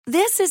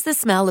This is the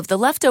smell of the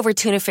leftover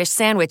tuna fish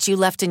sandwich you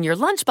left in your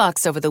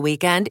lunchbox over the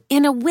weekend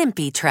in a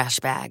wimpy trash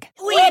bag.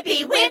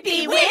 Wimpy,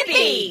 wimpy,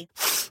 wimpy!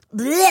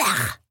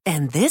 Blech!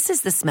 And this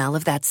is the smell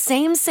of that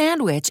same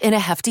sandwich in a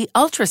hefty,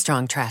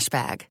 ultra-strong trash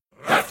bag.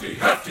 Hefty,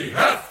 hefty,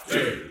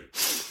 hefty!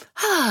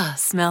 Ah,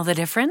 smell the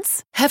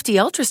difference? Hefty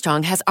Ultra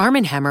Strong has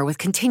Arm & Hammer with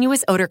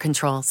continuous odor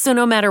control, so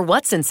no matter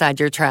what's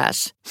inside your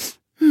trash,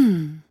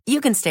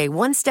 you can stay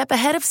one step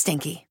ahead of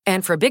stinky.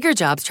 And for bigger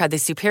jobs, try the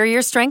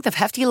superior strength of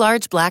Hefty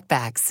Large Black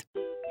Bags.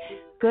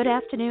 Good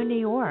afternoon, New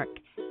York,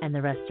 and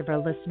the rest of our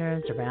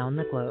listeners around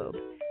the globe.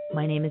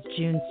 My name is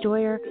June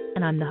Stoyer,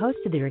 and I'm the host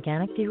of the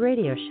Organic View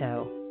Radio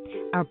Show.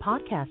 Our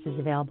podcast is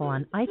available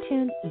on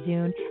iTunes,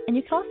 Zune, and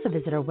you can also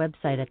visit our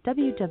website at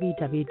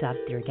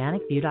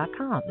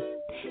www.theorganicview.com.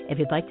 If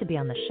you'd like to be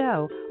on the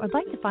show or would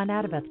like to find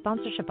out about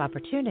sponsorship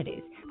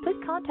opportunities, please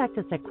contact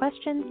us at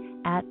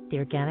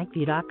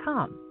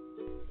questions@theorganicview.com.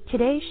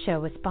 Today's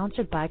show is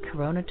sponsored by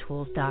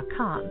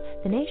coronatools.com,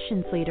 the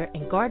nation's leader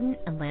in garden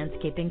and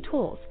landscaping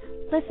tools.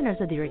 Listeners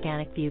of The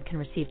Organic View can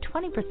receive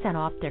 20%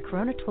 off their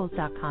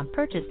coronatools.com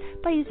purchase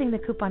by using the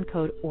coupon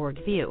code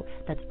ORGVIEW.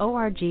 That's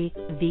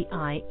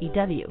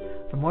ORGVIEW.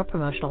 For more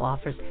promotional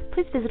offers,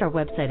 please visit our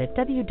website at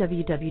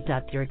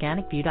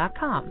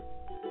www.theorganicview.com.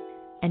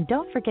 And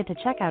don't forget to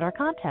check out our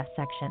contest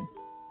section.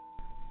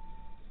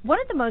 One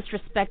of the most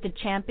respected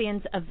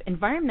champions of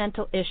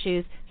environmental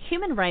issues,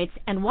 human rights,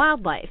 and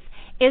wildlife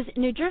is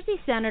New Jersey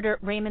Senator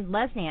Raymond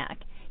Lesniak.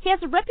 He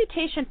has a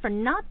reputation for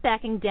not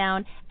backing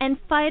down and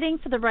fighting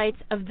for the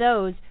rights of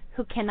those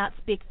who cannot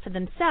speak for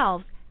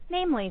themselves,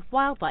 namely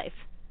wildlife.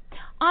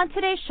 On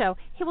today's show,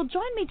 he will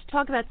join me to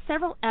talk about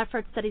several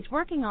efforts that he's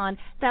working on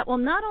that will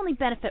not only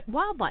benefit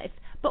wildlife,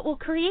 but will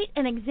create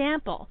an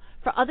example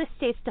for other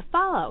states to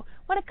follow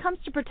when it comes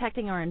to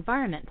protecting our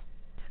environment.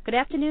 Good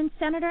afternoon,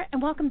 Senator,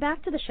 and welcome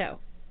back to the show.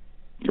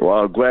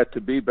 Well, glad to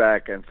be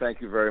back, and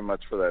thank you very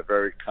much for that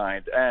very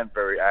kind and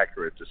very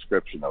accurate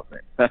description of me.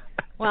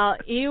 Well,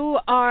 you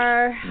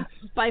are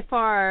by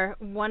far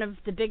one of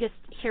the biggest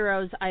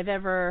heroes I've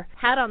ever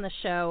had on the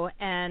show,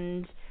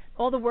 and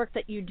all the work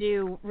that you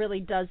do really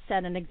does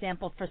set an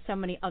example for so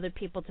many other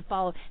people to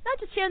follow, not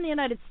just here in the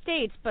United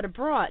States, but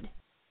abroad.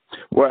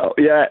 Well,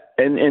 yeah,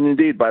 and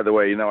indeed, by the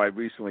way, I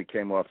recently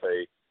came off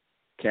a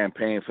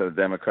campaign for the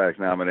Democratic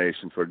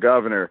nomination for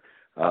governor,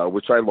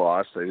 which I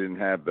lost. I didn't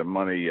have the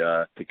money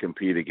to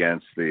compete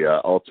against the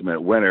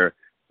ultimate winner,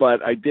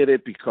 but I did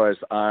it because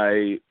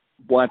I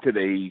wanted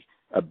a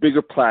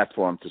bigger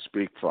platform to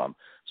speak from,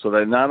 so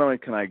that not only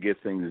can I get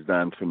things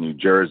done for New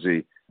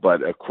Jersey,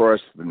 but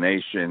across the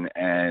nation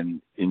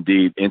and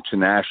indeed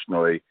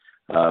internationally,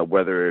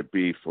 whether it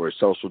be for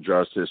social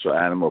justice or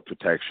animal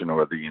protection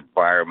or the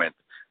environment.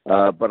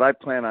 But I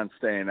plan on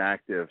staying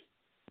active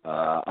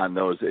on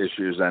those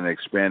issues and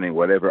expanding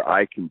whatever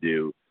I can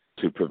do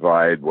to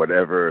provide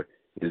whatever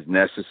is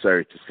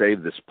necessary to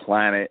save this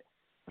planet,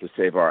 to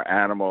save our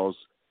animals,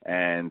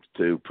 and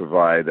to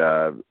provide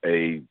an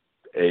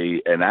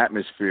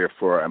atmosphere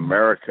for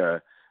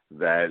America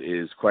that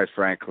is, quite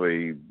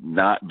frankly,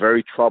 not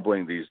very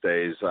troubling these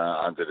days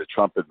under the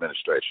Trump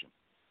administration.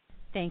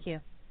 Thank you.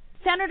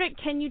 Senator,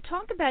 can you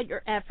talk about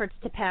your efforts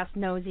to pass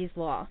Nosey's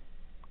Law?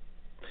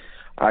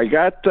 I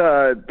got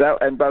that,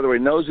 and by the way,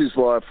 Nosey's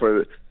Law,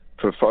 for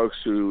folks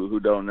who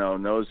don't know,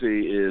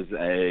 Nosey is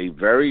a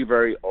very,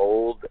 very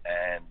old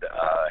and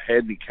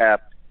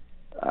handicapped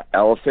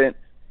elephant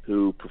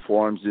who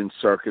performs in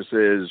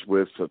circuses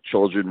with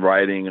children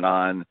riding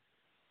on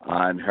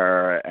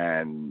her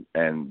and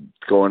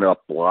going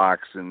up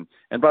blocks. And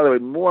by the way,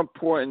 more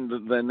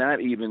important than that,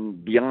 even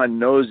beyond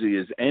Nosey,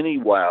 is any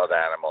wild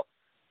animal,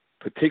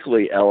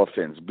 particularly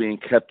elephants, being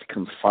kept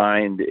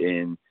confined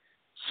in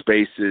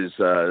spaces,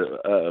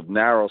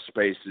 narrow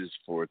spaces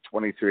for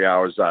 23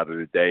 hours out of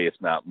the day, if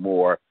not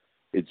more.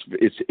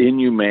 It's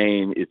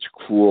inhumane. It's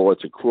cruel.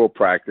 It's a cruel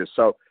practice.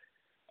 So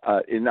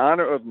in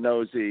honor of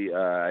Nosey,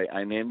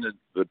 I named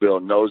the bill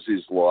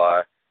Nosey's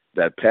Law,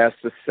 that passed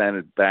the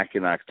Senate back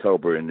in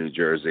October in New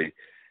Jersey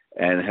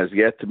and has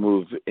yet to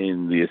move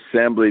in the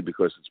Assembly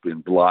because it's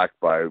been blocked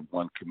by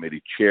one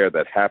committee chair.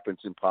 That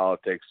happens in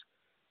politics,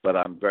 but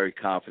I'm very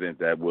confident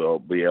that we'll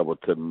be able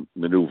to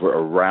maneuver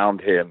around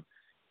him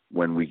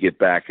when we get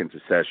back into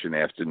session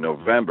after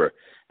November,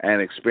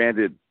 and expand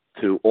it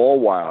to all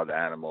wild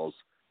animals,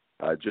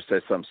 just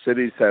as some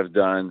cities have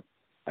done.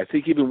 I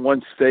think even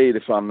one state,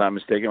 if I'm not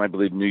mistaken, I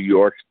believe New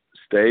York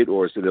State,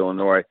 or is it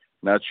Illinois?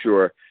 Not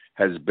sure.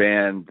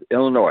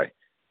 Illinois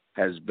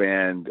has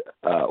banned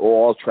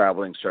all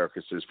traveling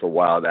circuses for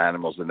wild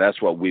animals, and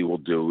that's what we will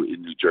do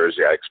in New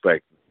Jersey. I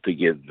expect to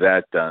get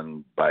that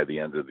done by the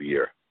end of the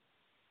year.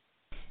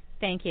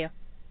 Thank you.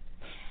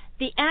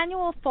 The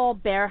annual fall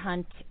bear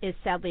hunt is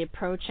sadly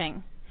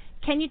approaching.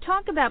 Can you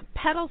talk about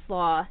Peddle's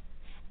Law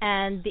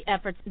and the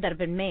efforts that have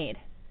been made?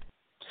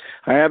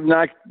 I have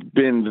not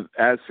been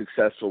as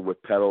successful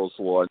with Peddle's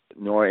Law,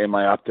 nor am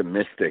I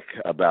optimistic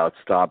about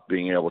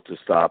being able to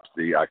stop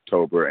the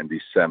October and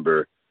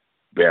December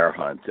bear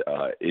hunt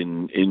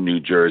in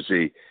New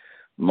Jersey.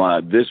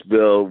 This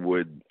bill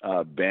would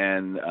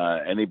ban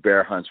any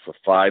bear hunts for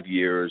 5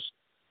 years,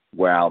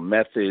 while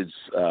methods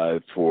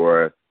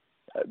for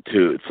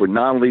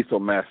non-lethal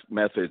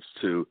methods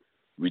to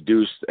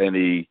reduce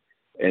any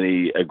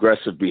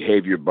aggressive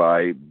behavior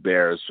by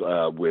bears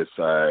with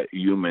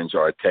humans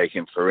are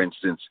taken. For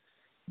instance,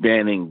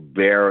 banning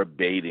bear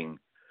baiting,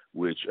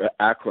 which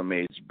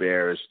acclimates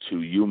bears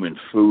to human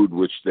food,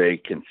 which they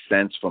can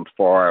sense from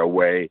far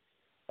away,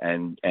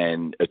 and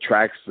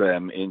attracts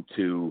them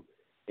into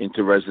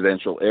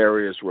residential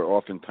areas where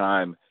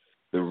oftentimes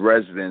the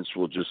residents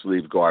will just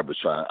leave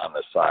garbage on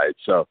the side.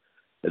 So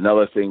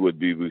another thing would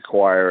be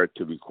require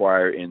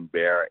in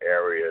bear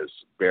areas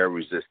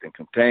bear-resistant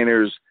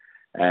containers,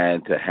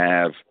 and to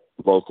have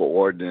local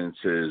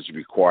ordinances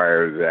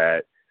require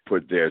that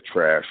put their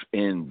trash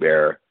in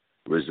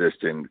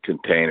bear-resistant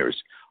containers.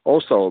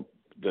 Also,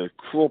 the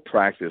cruel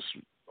practice,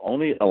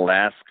 only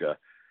Alaska,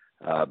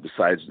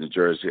 besides New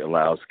Jersey,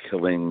 allows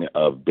killing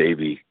of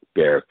baby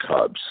bear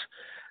cubs.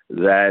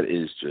 That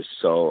is just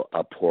so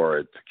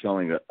abhorrent.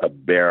 Killing a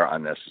bear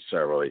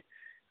unnecessarily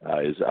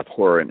is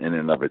abhorrent in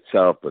and of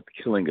itself, but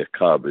killing a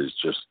cub is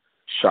just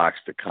shocks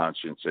the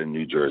conscience, and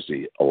New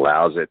Jersey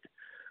allows it.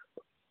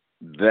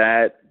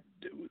 That,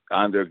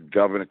 under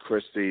Governor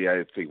Christie,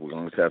 I think we're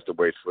going to have to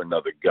wait for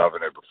another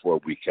governor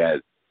before we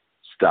can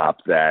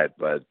stop that.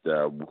 But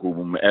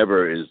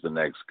whomever is the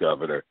next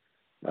governor,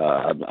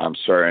 I'm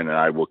certain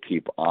I will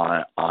keep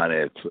on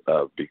it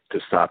to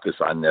stop this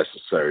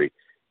unnecessary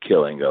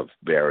killing of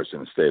bears in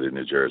the state of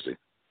New Jersey.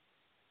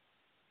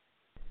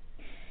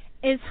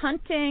 Is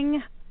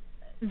hunting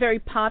very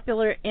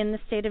popular in the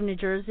state of New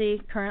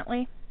Jersey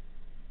currently?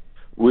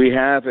 We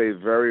have a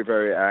very,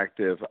 very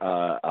active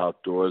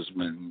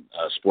outdoorsman,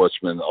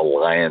 sportsman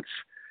alliance.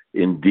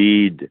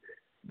 Indeed,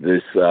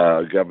 this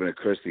Governor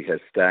Christie has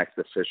stacked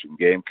the Fish and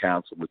Game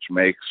Council, which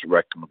makes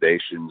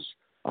recommendations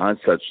on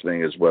such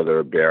thing as whether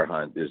a bear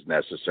hunt is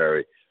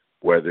necessary,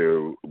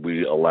 whether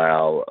we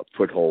allow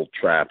foothold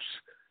traps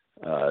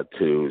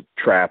to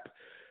trap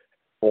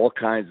all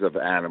kinds of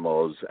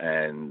animals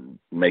and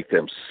make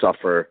them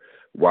suffer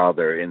while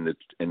they're in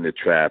the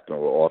trap. And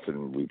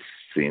often we've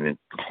seen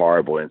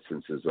horrible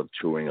instances of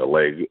chewing a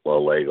leg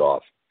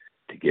off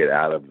to get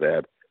out of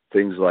that.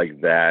 Things like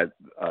that.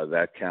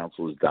 That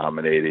council is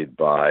dominated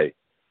by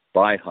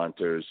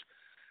hunters.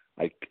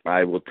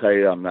 I will tell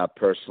you, I'm not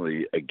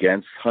personally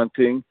against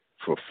hunting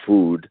for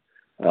food,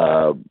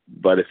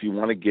 but if you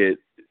want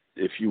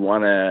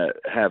to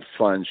have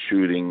fun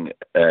shooting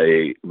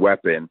a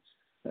weapon,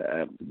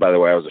 by the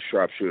way, I was a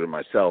sharpshooter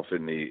myself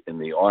in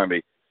the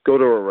Army. Go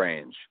to a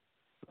range,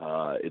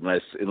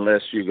 unless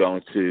you're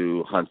going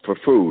to hunt for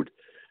food.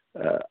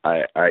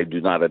 I do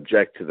not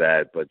object to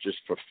that, but just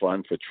for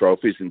fun, for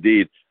trophies.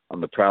 Indeed, I'm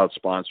the proud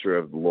sponsor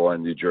of the law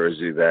in New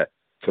Jersey that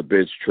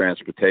forbids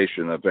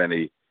transportation of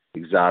any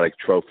exotic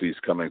trophies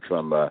coming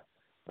from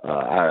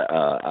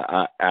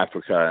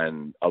Africa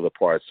and other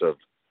parts of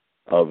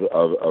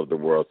the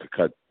world to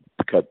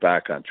cut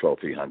back on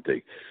trophy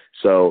hunting.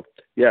 So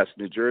yes,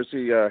 New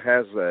Jersey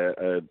has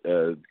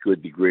a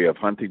good degree of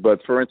hunting,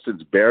 but for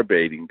instance, bear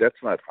baiting,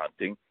 that's not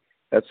hunting.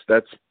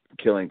 That's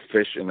killing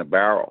fish in a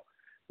barrel.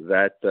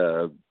 That's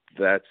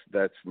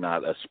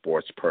not a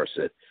sports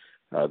person.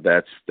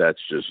 That's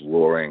just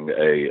luring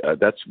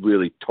that's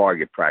really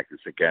target practice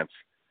against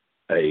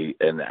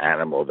an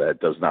animal that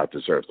does not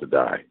deserve to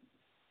die.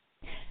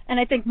 And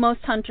I think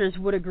most hunters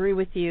would agree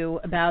with you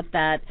about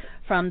that.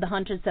 From the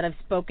hunters that I've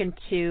spoken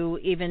to,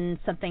 even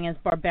something as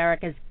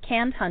barbaric as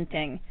canned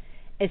hunting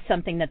is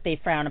something that they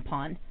frown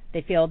upon.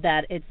 They feel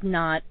that it's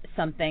not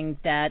something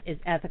that is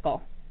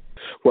ethical.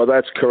 Well,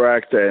 that's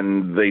correct,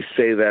 and they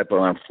say that, but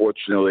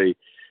unfortunately,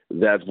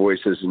 that voice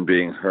isn't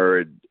being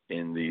heard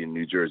in the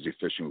New Jersey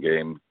Fish and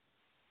Game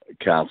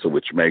Council,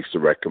 which makes the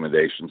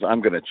recommendations.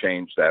 I'm going to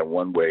change that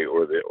one way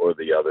or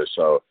the other.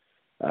 So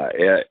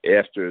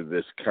after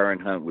this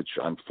current hunt, which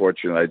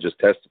unfortunately I just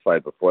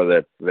testified before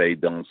that they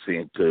don't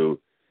seem to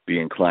be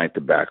inclined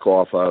to back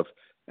off of,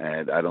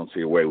 and I don't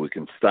see a way we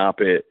can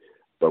stop it,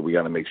 but we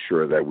got to make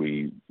sure that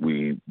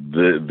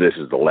this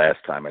is the last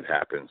time it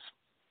happens.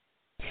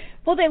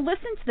 Will they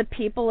listen to the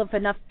people if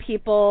enough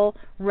people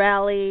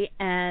rally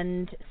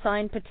and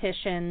sign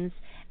petitions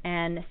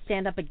and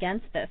stand up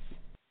against this?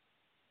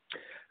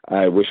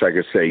 I wish I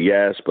could say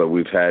yes, but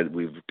we've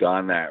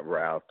gone that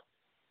route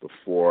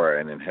before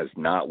and it has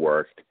not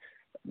worked.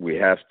 We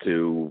have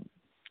to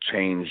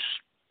change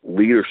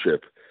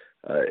leadership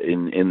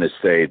in the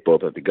state,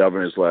 both at the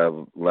governor's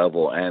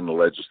level and the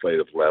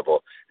legislative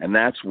level, and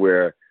that's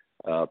where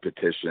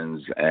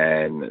petitions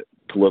and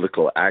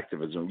political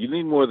activism. You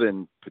need more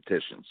than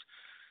petitions.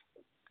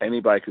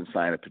 Anybody can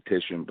sign a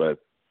petition, but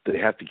they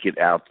have to get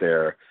out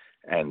there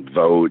and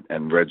vote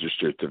and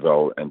register to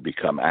vote and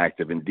become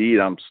active. Indeed,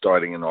 I'm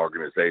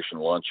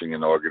launching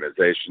an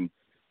organization.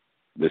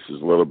 This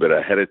is a little bit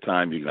ahead of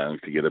time. You're going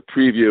to get a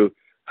preview,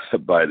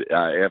 but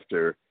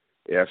after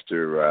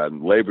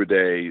Labor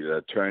Day,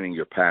 turning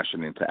your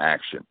passion into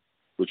action,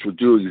 which will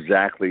do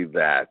exactly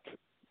that.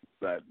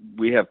 But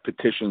we have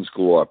petitions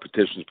galore,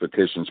 petitions,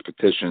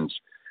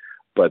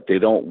 but they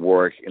don't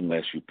work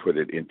unless you put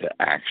it into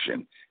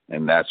action.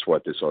 And that's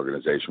what this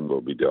organization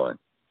will be doing.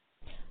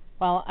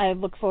 Well, I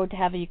look forward to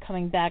having you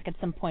coming back at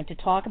some point to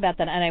talk about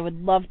that, and I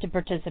would love to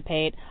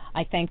participate.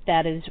 I think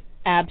that is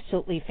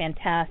absolutely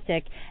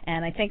fantastic,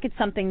 and I think it's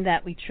something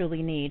that we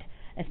truly need,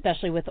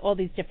 especially with all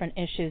these different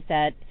issues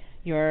that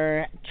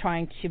you're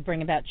trying to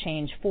bring about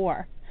change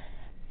for.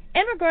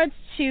 In regards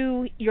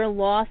to your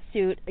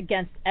lawsuit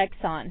against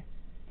Exxon,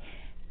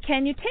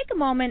 can you take a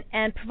moment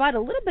and provide a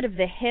little bit of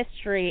the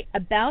history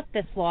about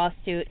this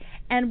lawsuit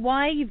and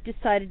why you've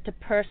decided to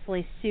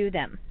personally sue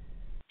them?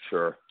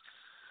 Sure.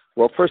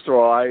 Well, first of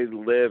all, I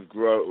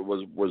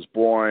was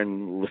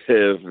born,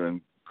 lived,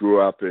 and grew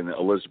up in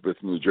Elizabeth,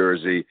 New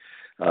Jersey,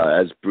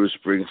 as Bruce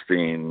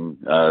Springsteen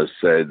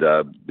said,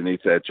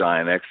 beneath that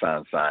giant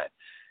Exxon sign.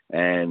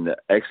 And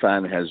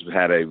Exxon has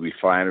had a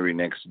refinery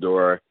next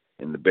door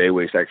in the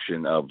Bayway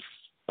section of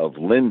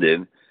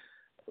Linden,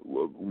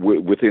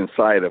 within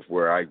sight of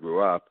where I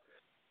grew up,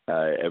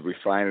 a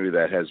refinery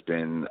that has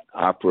been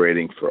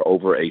operating for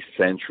over a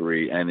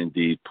century and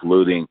indeed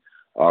polluting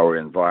our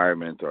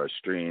environment, our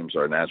streams,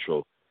 our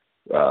natural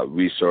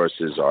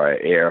resources, our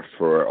air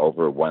for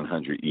over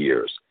 100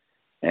 years.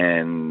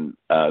 And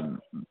the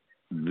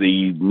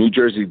New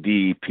Jersey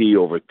DEP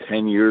over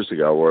 10 years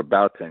ago, or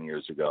about 10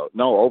 years ago,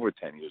 no, over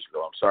 10 years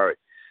ago, I'm sorry,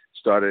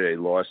 started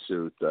a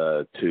lawsuit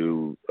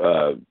to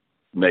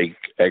make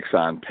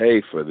Exxon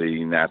pay for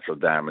the natural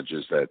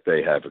damages that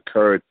they have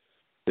occurred.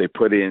 They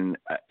put in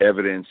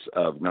evidence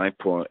of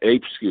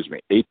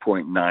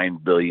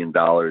 $8.9 billion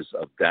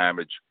of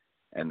damage,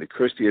 and the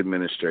Christie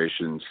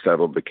administration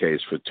settled the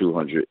case for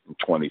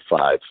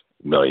 $225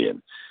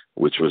 million,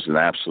 which was an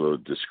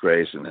absolute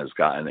disgrace and has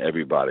gotten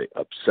everybody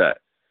upset.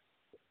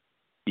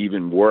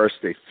 Even worse,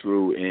 they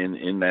threw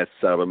in that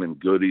settlement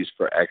goodies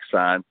for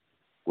Exxon,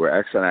 where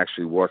Exxon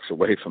actually walks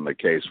away from the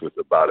case with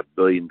about $1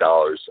 billion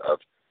of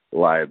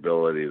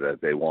liability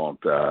that they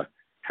won't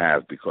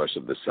have because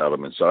of the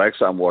settlement. So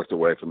Exxon walked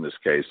away from this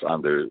case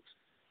under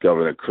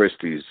Governor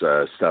Christie's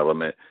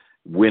settlement,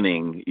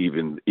 winning,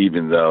 even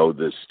though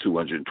this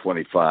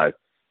 $225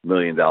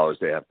 million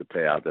they have to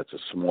pay out, that's a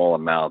small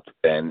amount,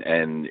 and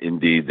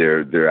indeed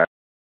they're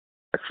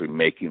actually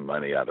making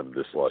money out of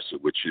this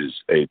lawsuit, which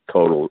is a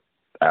total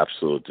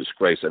absolute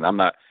disgrace. And I'm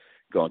not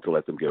going to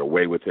let them get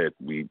away with it.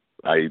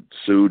 I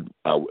sued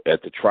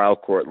at the trial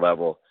court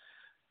level.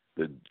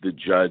 The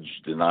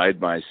judge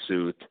denied my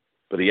suit,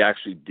 but he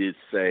actually did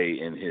say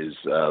in his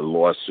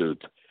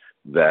lawsuit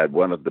that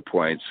one of the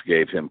points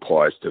gave him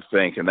pause to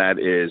think, and that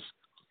is,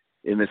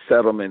 in the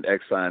settlement,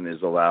 Exxon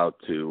is allowed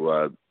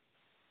to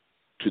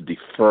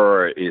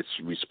defer its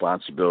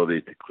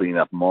responsibility to clean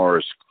up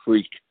Morris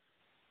Creek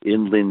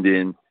in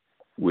Linden,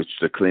 which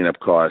the cleanup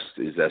cost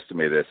is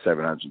estimated at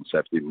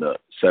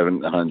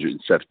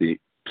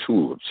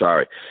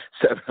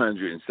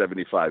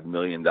 $775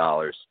 million,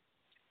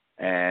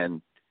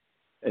 and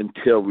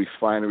until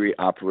refinery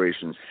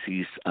operations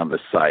cease on the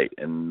site.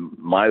 And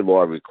my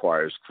law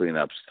requires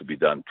cleanups to be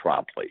done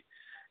promptly.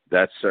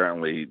 That's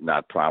certainly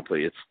not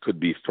promptly. It could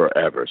be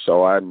forever.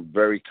 So I'm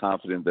very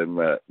confident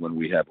that when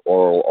we have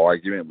oral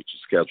argument, which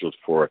is scheduled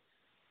for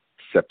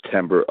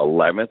September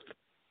 11th,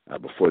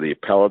 before the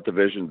appellate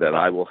division, that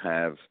I will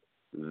have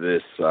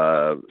this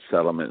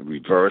settlement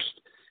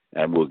reversed,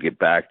 and we'll get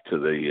back to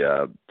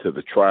the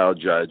trial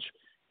judge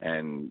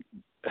and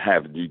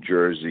have New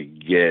Jersey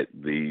get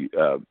a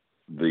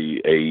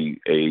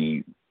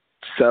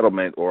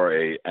settlement or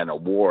an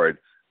award,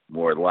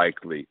 more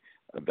likely,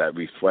 that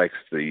reflects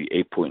the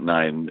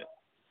 $8.9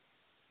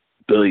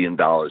 billion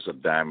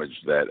of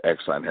damage that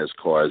Exxon has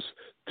caused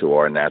to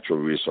our natural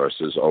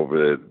resources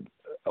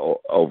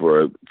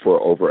for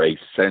over a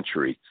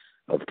century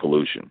of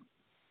pollution.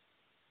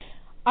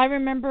 I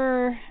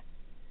remember,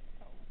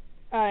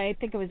 I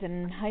think it was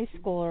in high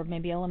school or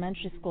maybe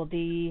elementary school,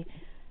 the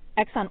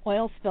Exxon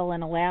oil spill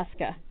in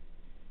Alaska.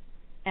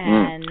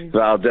 And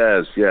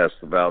Valdez, yes,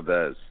 the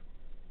Valdez.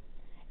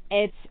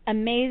 It's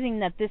amazing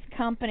that this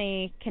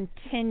company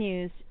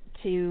continues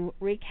to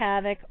wreak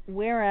havoc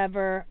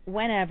wherever,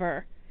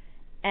 whenever,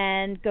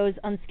 and goes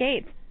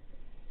unscathed.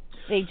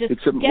 They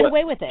just get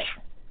away with it.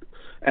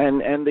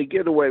 And they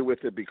get away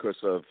with it because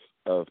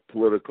of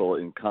political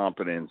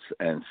incompetence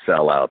and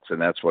sellouts,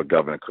 and that's what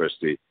Governor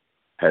Christie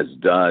has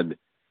done.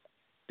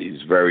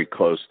 He's very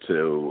close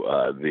to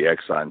the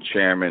Exxon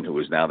chairman, who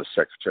is now the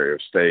Secretary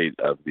of State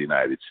of the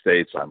United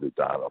States under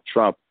Donald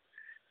Trump,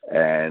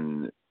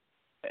 and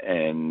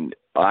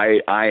I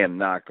am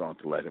not going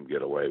to let him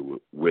get away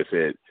with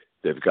it.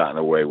 They've gotten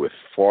away with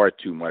far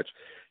too much.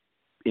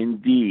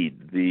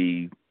 Indeed,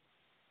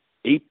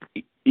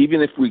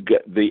 even if we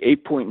get the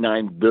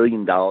 $8.9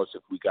 billion,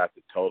 if we got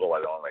the total,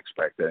 I don't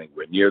expect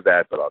anywhere near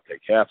that, but I'll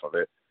take half of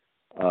it.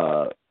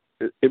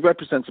 It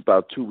represents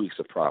about 2 weeks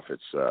of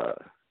profits for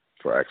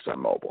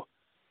ExxonMobil.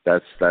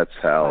 That's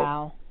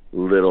how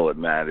little it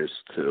matters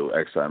to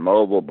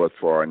ExxonMobil, but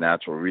for our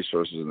natural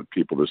resources and the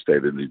people of the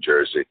state of New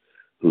Jersey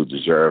who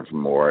deserve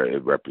more,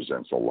 it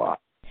represents a lot.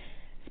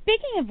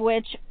 Speaking of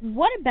which,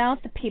 what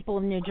about the people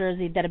of New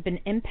Jersey that have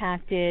been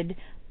impacted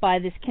by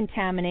this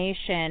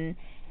contamination.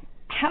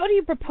 How do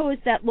you propose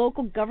that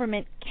local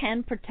government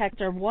can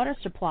protect our water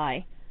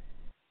supply?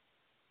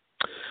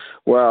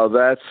 Well,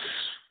 that's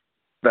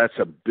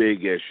a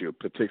big issue,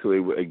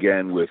 particularly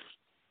again with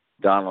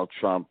Donald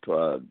Trump,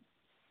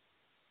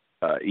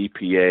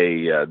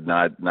 EPA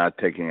not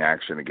taking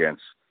action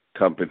against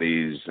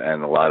companies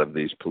and a lot of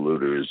these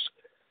polluters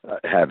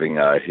having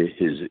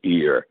his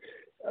ear.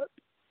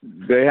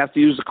 They have to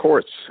use the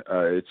courts.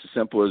 It's as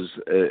simple as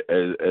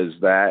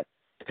that.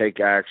 Take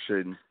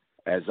action,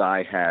 as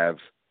I have,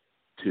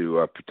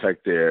 to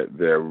protect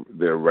their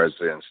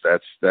residents.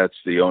 That's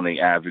the only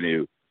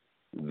avenue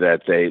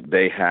that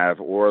they have,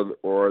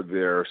 or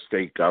their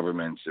state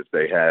governments, if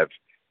they have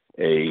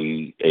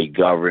a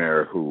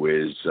governor who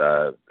is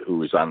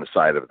on the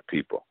side of the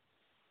people.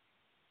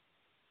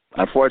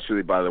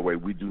 Unfortunately, by the way,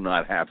 we do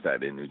not have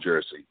that in New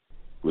Jersey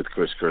with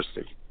Chris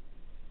Christie.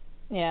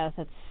 Yeah,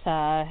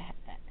 that's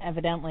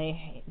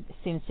evidently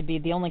seems to be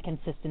the only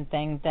consistent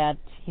thing that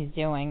he's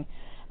doing.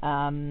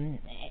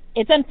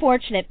 It's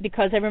unfortunate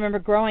because I remember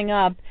growing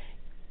up,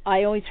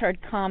 I always heard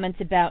comments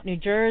about New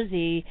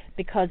Jersey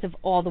because of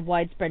all the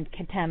widespread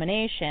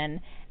contamination,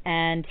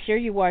 and here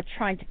you are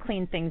trying to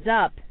clean things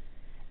up.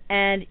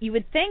 And you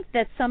would think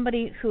that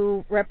somebody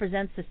who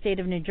represents the state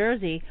of New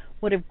Jersey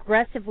would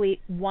aggressively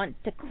want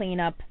to clean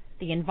up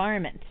the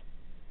environment.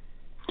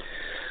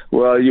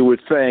 Well, you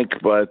would think,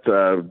 but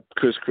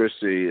Chris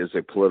Christie is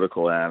a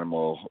political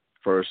animal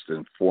first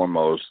and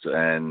foremost,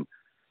 and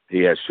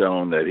he has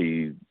shown that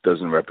he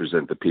doesn't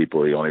represent the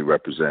people. He only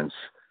represents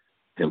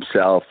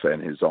himself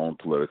and his own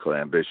political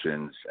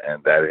ambitions,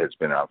 and that has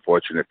been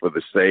unfortunate for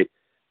the state.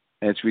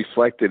 And it's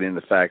reflected in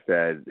the fact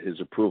that his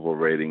approval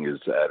rating is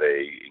at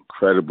a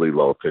incredibly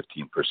low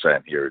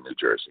 15% here in New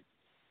Jersey.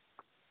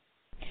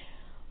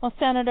 Well,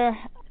 Senator,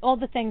 all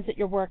the things that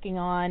you're working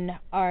on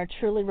are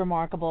truly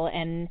remarkable,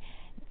 and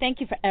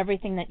thank you for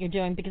everything that you're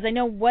doing, because I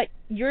know what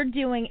you're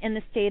doing in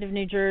the state of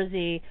New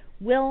Jersey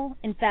will,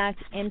 in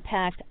fact,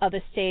 impact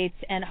other states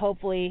and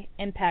hopefully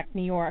impact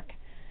New York,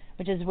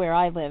 which is where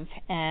I live.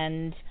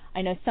 And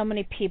I know so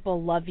many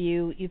people love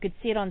you. You could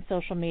see it on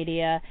social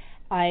media.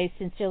 I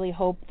sincerely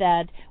hope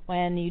that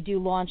when you do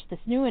launch this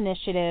new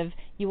initiative,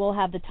 you will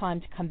have the time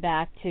to come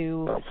back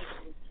to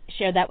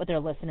share that with our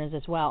listeners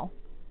as well.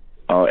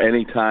 Oh,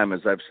 anytime.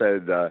 As I've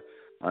said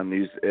on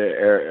these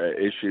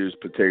issues,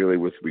 particularly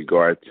with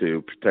regard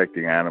to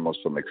protecting animals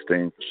from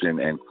extinction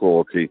and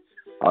cruelty,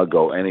 I'll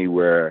go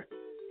anywhere,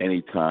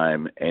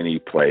 anytime, any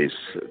place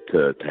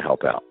to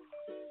help out.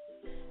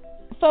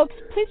 Folks,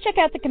 please check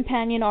out the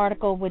companion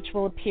article, which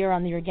will appear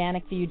on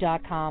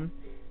theorganicview.com.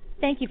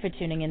 Thank you for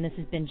tuning in. This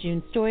has been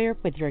June Stoyer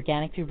with your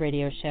Organic View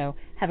Radio Show.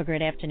 Have a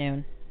great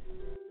afternoon.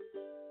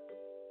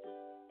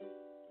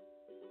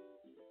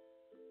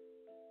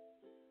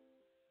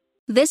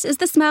 This is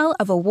the smell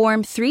of a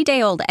warm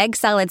 3-day-old egg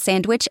salad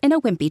sandwich in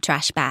a wimpy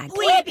trash bag.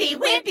 Wimpy,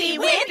 wimpy,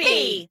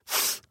 wimpy!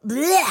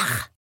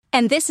 Blech.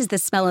 And this is the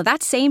smell of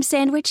that same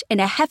sandwich in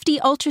a hefty,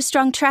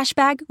 ultra-strong trash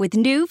bag with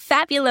new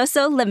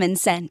Fabuloso lemon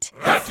scent.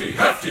 Hefty,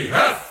 hefty,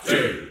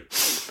 hefty!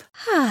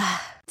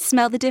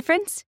 Smell the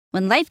difference?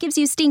 When life gives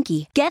you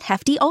stinky, get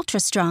Hefty Ultra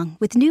Strong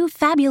with new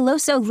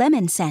Fabuloso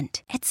lemon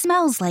scent. It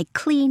smells like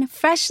clean,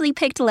 freshly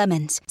picked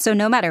lemons. So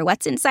no matter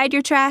what's inside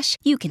your trash,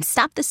 you can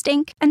stop the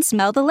stink and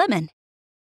smell the lemon.